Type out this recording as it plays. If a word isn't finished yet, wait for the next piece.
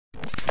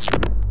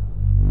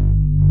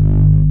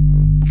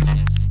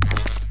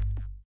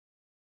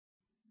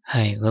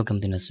Hi, welcome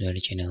to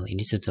Naswari channel. In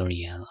this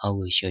tutorial, I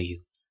will show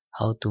you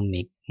how to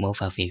make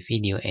Movavi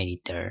video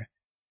editor.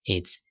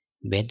 It's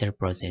better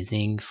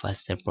processing,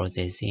 faster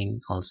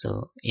processing,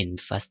 also in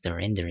faster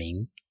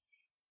rendering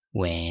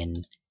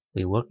when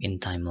we work in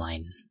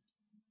timeline.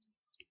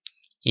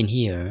 In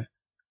here,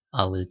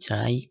 I will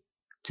try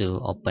to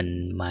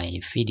open my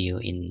video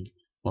in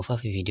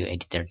Movavi video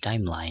editor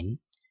timeline,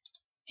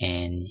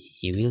 and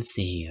you will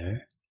see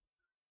here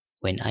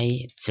when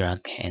I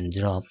drag and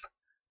drop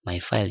my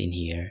file in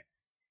here.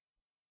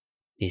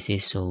 This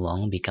is so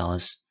long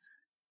because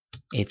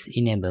it's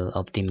enable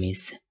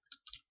optimize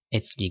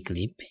HD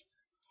clip,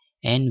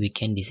 and we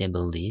can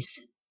disable this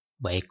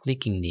by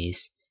clicking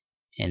this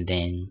and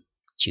then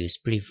choose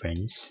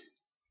preference.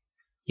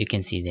 You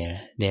can see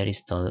there is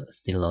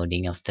still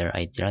loading after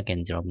I drag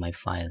and drop my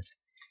files,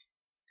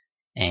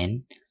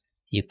 and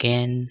you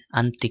can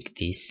untick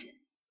this.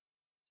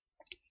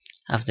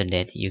 After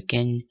that, you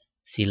can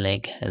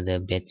select the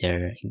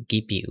better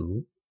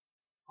GPU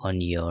on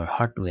your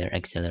hardware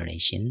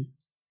acceleration.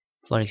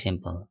 For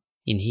example,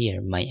 in here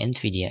my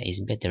NVIDIA is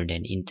better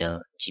than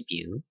Intel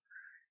GPU,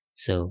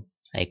 so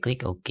I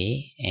click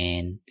OK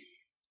and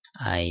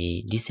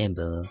I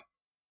disable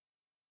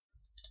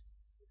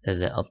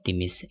the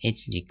optimize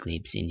HD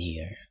clips in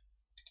here.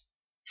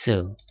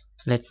 So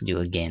let's do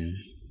again.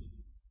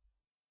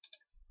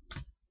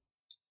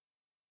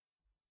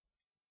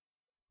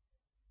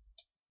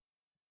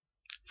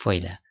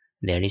 Voila,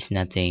 there is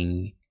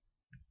nothing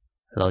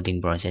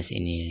loading process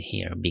in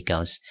here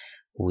because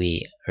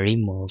we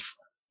remove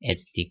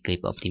HD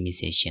clip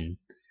optimization.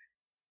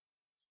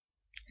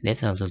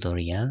 That's our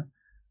tutorial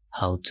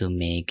how to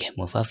make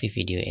Movavi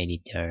video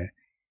editor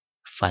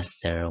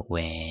faster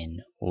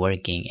when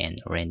working and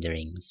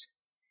renderings.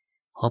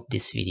 Hope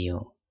this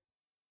video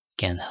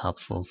can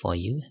helpful for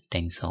you.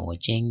 Thanks for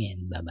watching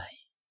and bye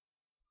bye.